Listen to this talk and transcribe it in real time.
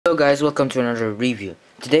Hello guys, welcome to another review.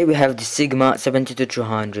 Today we have the Sigma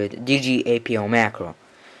 72-200 DG APO Macro.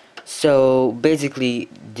 So basically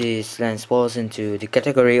this lens falls into the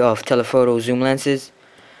category of telephoto zoom lenses,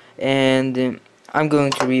 and I'm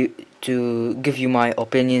going to give you my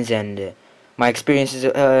opinions and my experiences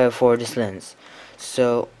for this lens.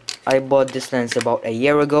 So I bought this lens about a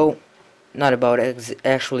year ago. Not about,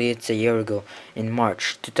 actually it's a year ago, in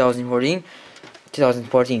March 2014.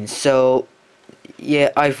 So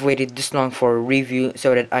yeah, I've waited this long for a review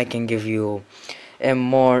so that I can give you a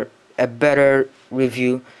better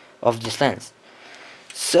review of this lens.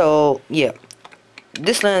 So yeah,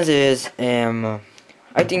 this lens is I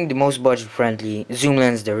think the most budget friendly zoom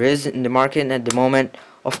lens there is in the market at the moment.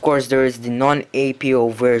 Of course there is the non-APO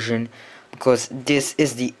version, because this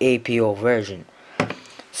is the APO version.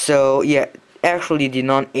 So yeah, actually the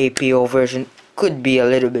non-APO version could be a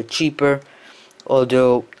little bit cheaper,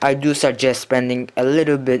 although I do suggest spending a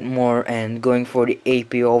little bit more and going for the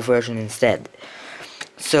APO version instead.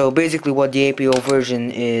 So basically what the APO version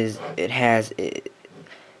is, it has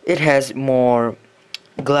more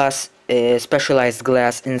glass, specialized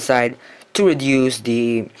glass inside to reduce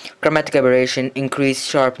the chromatic aberration, increase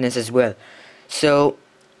sharpness as well. So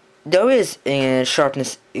there is a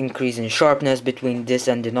increase in sharpness between this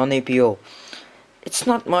and the non-APO. It's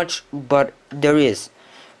not much, but there is.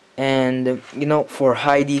 And you know, for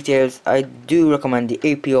high details I do recommend the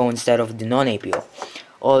APO instead of the non-APO.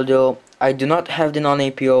 Although I do not have the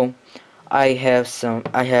non-APO, I have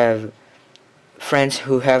friends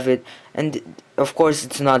who have it, and of course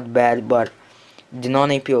it's not bad, but the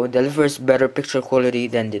non-APO delivers better picture quality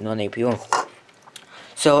than the non-APO.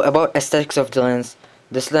 So about aesthetics of the lens,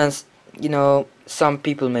 this lens, you know, some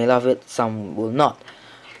people may love it, some will not.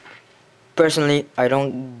 Personally, I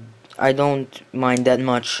don't mind that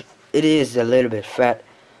much. It is a little bit fat,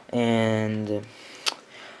 and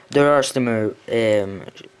there are slimmer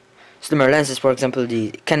lenses. For example,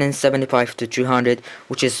 the Canon 75-200,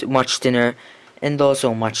 which is much thinner and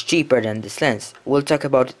also much cheaper than this lens. We'll talk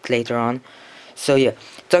about it later on. So yeah,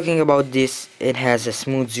 talking about this, it has a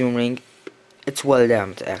smooth zoom ring. It's well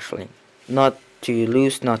damped actually, not too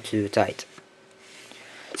loose, not too tight.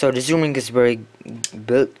 So the zoom ring is very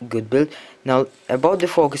good built. Now about the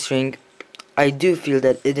focus ring, I do feel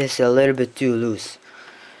that it is a little bit too loose.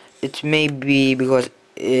 It may be because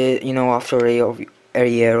you know, after a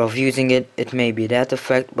year of using it, it may be that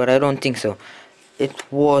effect, but I don't think so. It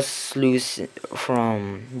was loose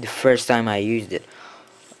from the first time I used it.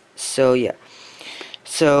 So yeah.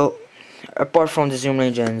 So apart from the zoom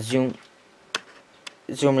range and zoom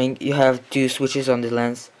ring, you have two switches on the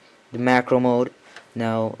lens. The macro mode.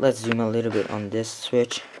 Now let's zoom a little bit on this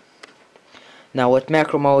switch. Now what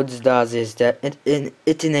macro modes does is that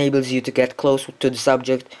it enables you to get close to the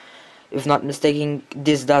subject. If not mistaken,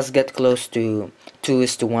 this does get close to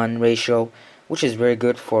 2:1 ratio, which is very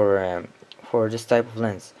good for this type of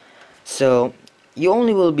lens. So you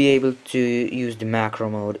only will be able to use the macro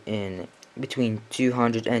mode in between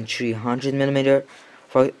 200 and 300 millimeter.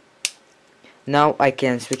 For now I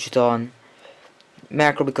can switch it on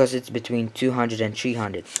macro because it's between 200 and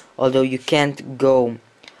 300, although you can't go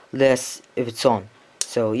less if it's on,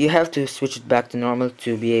 so you have to switch it back to normal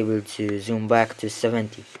to be able to zoom back to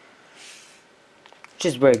 70, which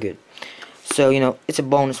is very good. So you know, it's a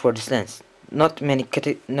bonus for this lens. Not many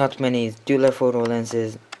telephoto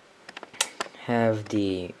lenses have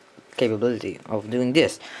the capability of doing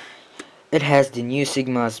this. It has the new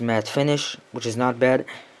Sigma's matte finish, which is not bad.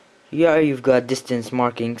 Here you've got distance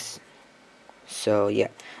markings. So yeah,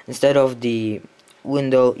 instead of the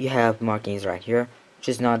window you have markings right here, which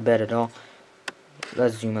is not bad at all.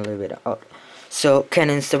 Let's zoom a little bit out. So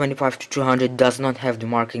Canon 75-200 does not have the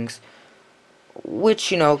markings,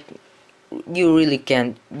 which, you know, you really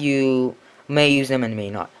can't. You may use them and may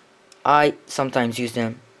not. I sometimes use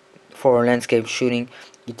them for landscape shooting.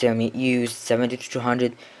 You tell me use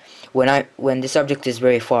 70-200. When the subject is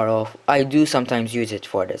very far off, I do sometimes use it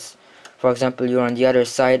for this. For example, you're on the other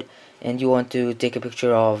side and you want to take a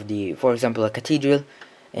picture of for example, a cathedral,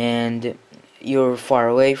 and you're far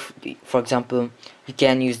away. For example, you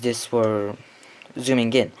can use this for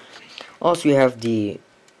zooming in. Also, you have the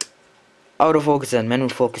autofocus and manual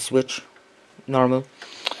focus switch, normal.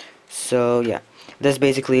 So yeah, that's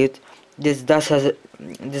basically it. This does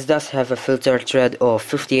have a filter thread of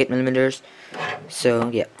 58 millimeters. So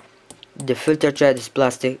yeah, the filter thread is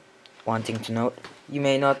plastic. One thing to note, you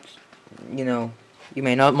may not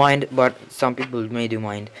mind, but some people may do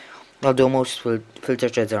mind, although most filter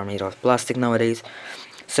threads are made of plastic nowadays.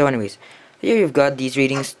 So anyways, here you've got these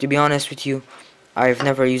readings. To be honest with you, I've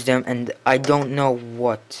never used them and I don't know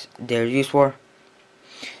what they're used for.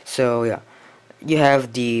 So yeah, you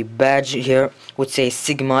have the badge here would say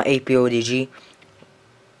Sigma APO DG.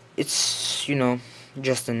 It's, you know,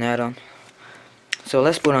 just an add-on. So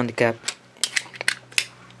let's put on the cap.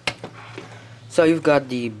 So you've got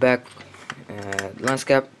the back lens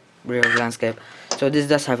cap, rear lens cap. So this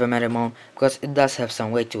does have a metal mount because it does have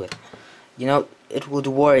some weight to it. You know, it would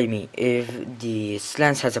worry me if the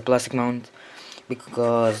lens has a plastic mount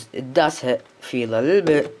because it does feel a little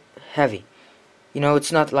bit heavy. You know,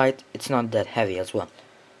 it's not light, it's not that heavy as well.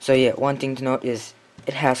 So yeah, one thing to note is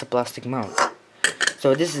it has a plastic mount.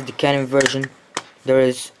 So this is the Canon version.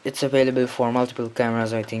 It's available for multiple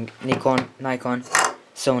cameras, I think. Nikon,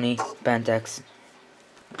 Sony, Pentax.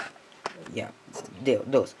 Yeah,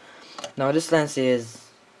 those. Now this lens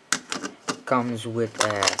comes with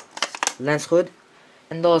a lens hood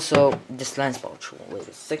and also this lens pouch. Wait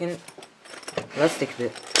a second. Let's take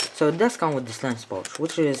it. So it does come with this lens pouch,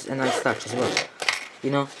 which is a nice touch as well. You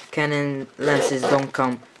know, Canon lenses don't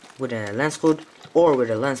come with a lens hood or with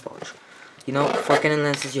a lens pouch. You know, for Canon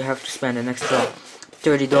lenses you have to spend an extra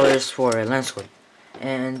 $30 for a lens hood,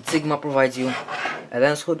 and Sigma provides you a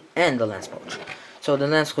lens hood and a lens pouch. So the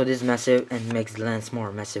lens hood is massive and makes the lens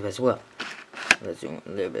more massive as well. Let's zoom a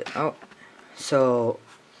little bit out. So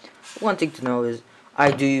one thing to know is I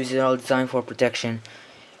do use it all the time for protection,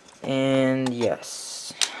 and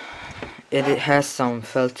yes, it has some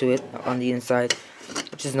felt to it on the inside,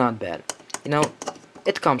 which is not bad. You know,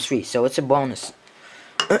 it comes free, so it's a bonus.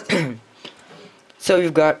 So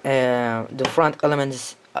you've got the front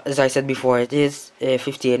elements, as I said before, it is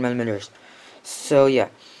 58mm. So yeah,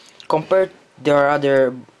 there are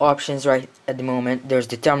other options right at the moment. There's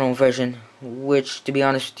the Tamron version, which, to be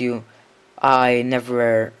honest with you, I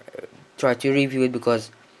never tried to review it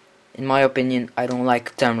because, in my opinion, I don't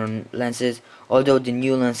like Tamron lenses, although the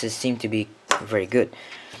new lenses seem to be very good.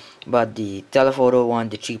 But the telephoto one,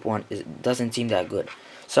 the cheap one, doesn't seem that good.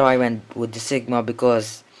 So I went with the Sigma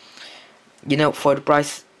because, you know, for the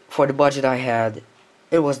price, for the budget I had,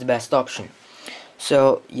 it was the best option.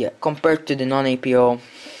 So yeah, compared to the non-APO,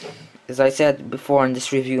 as I said before in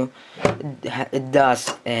this review, it does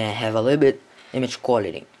have a little bit image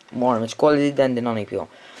quality, more image quality than the non-APO.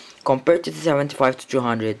 Compared to the 75 to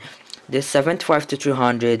 200, the 75 to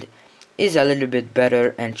 200 is a little bit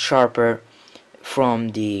better and sharper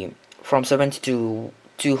from 70 to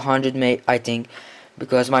 200, I think,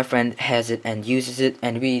 because my friend has it and uses it,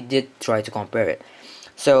 and we did try to compare it.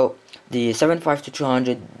 So the 75 to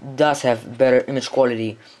 200 does have better image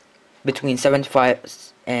quality between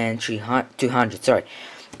 75 and 200, sorry,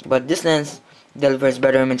 but this lens delivers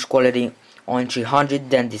better image quality on 300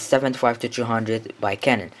 than the 75 to 200 by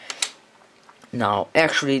Canon. Now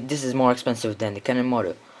actually this is more expensive than the Canon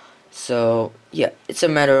model, so yeah, it's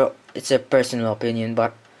a personal opinion,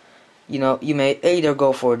 but you know, you may either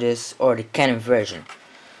go for this or the Canon version.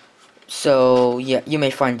 So yeah, you may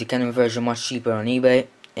find the Canon version much cheaper on eBay,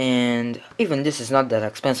 and even this is not that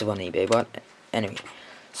expensive on eBay, but anyway.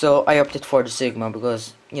 So I opted for the Sigma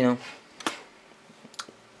because, you know,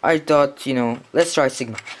 I thought, you know, let's try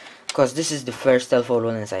Sigma, because this is the first telephoto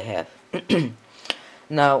lens I have.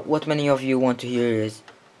 Now, what many of you want to hear is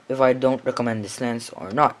if I don't recommend this lens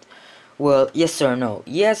or not. Well, yes or no.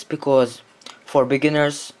 Yes, because for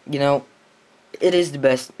beginners, you know, it is the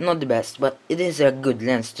best, not the best, but it is a good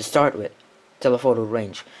lens to start with. Telephoto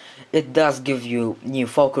range. It does give you new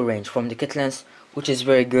focal range from the kit lens, which is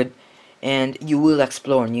very good, and you will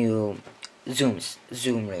explore new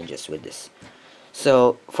zoom ranges with this.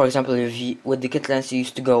 So, for example, with the kit lens you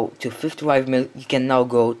used to go to 55mm, you can now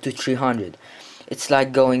go to 300. It's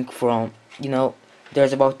like going from, you know,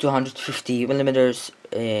 there's about 250mm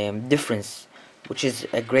difference, which is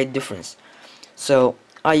a great difference. So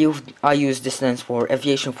I use this lens for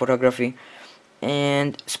aviation photography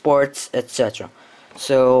and sports, etc.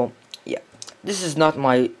 So yeah, this is not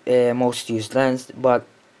my most used lens, but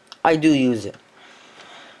I do use it.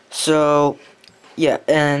 So yeah,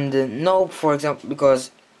 and no, for example,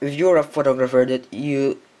 because if you're a photographer that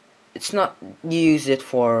you use it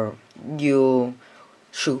for, you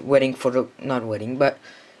shoot wedding photo, not wedding, but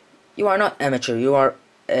you are not amateur, you are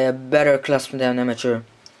a better class than amateur,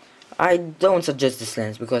 I don't suggest this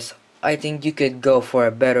lens because I think you could go for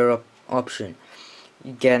a better option.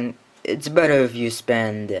 It's better if you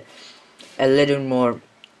spend a little more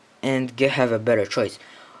and have a better choice.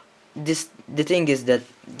 The thing is that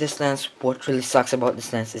this lens, what really sucks about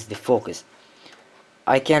this lens is the focus.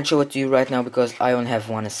 I can't show it to you right now because I don't have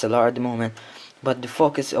one SLR at the moment, but the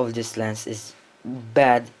focus of this lens is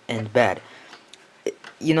bad and bad.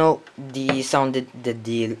 You know, the sound that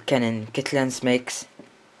the Canon kit lens makes,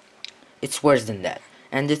 it's worse than that,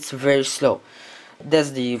 and it's very slow.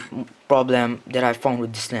 That's the problem that I found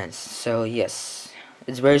with this lens. So yes,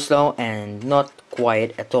 it's very slow and not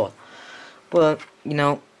quiet at all. But you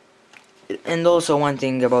know, and also one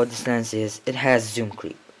thing about this lens is it has zoom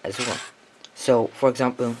creep as well. So for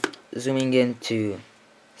example, zooming into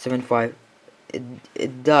 7.5,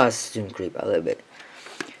 it does zoom creep a little bit.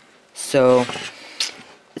 So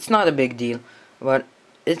it's not a big deal, but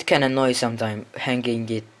it can annoy sometimes hanging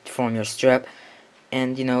it from your strap,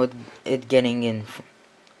 and you know it getting in,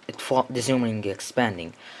 the zooming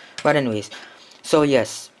expanding. But anyways, so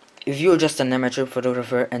yes, if you're just an amateur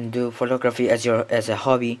photographer and do photography as a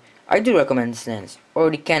hobby, I do recommend this lens or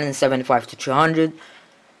the Canon 75 to 200.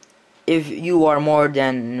 If you are more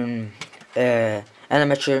than an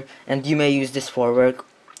amateur and you may use this for work,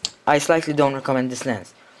 I slightly don't recommend this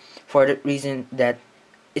lens for the reason that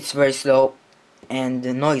it's very slow and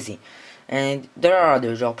noisy. And there are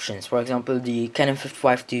other options, for example the Canon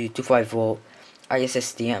 55 to 250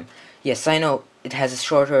 ISSTM. Yes, I know it has a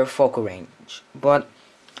shorter focal range, but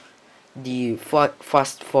the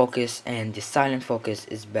fast focus and the silent focus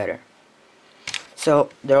is better. So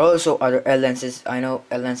there are also other L lenses. I know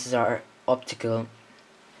L lenses are optical,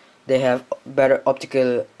 they have better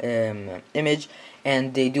optical image,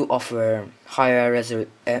 and they do offer higher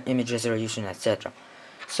image resolution, etc.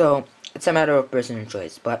 So it's a matter of personal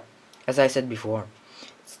choice, but as I said before,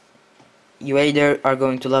 you either are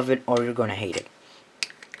going to love it or you're gonna hate it.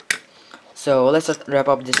 So let's wrap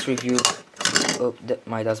up this review. Oh,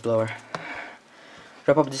 my dust blower.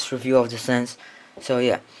 Wrap up this review of this lens. So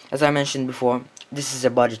yeah, as I mentioned before, this is a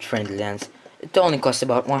budget-friendly lens. It only costs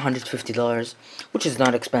about $150, which is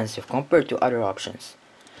not expensive compared to other options.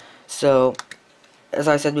 So, as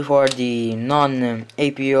I said before, the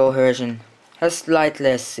non-APO version has slightly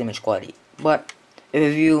less image quality, but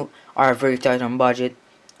if you are very tight on budget,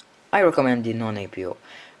 I recommend the non-APO.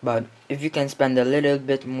 But if you can spend a little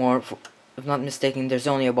bit more, if not mistaken, there's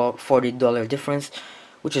only about $40 difference,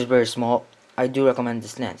 which is very small, I do recommend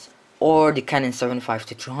this lens. Or the Canon 75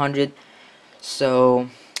 to 200. So,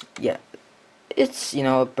 yeah, it's, you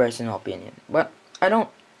know, a personal opinion. But I don't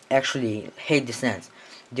actually hate this lens.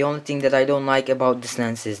 The only thing that I don't like about this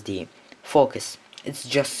lens is the focus. It's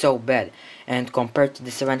just so bad. And compared to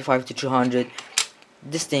the 75 to 200,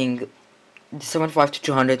 this thing, the 75 to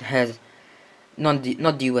 200 has not the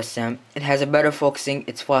USM. It has a better focusing,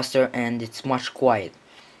 it's faster, and it's much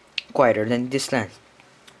quieter than this lens.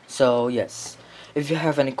 So yes, if you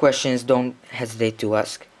have any questions, don't hesitate to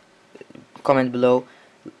ask. Comment below.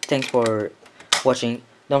 Thanks for watching.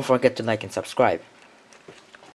 Don't forget to like and subscribe.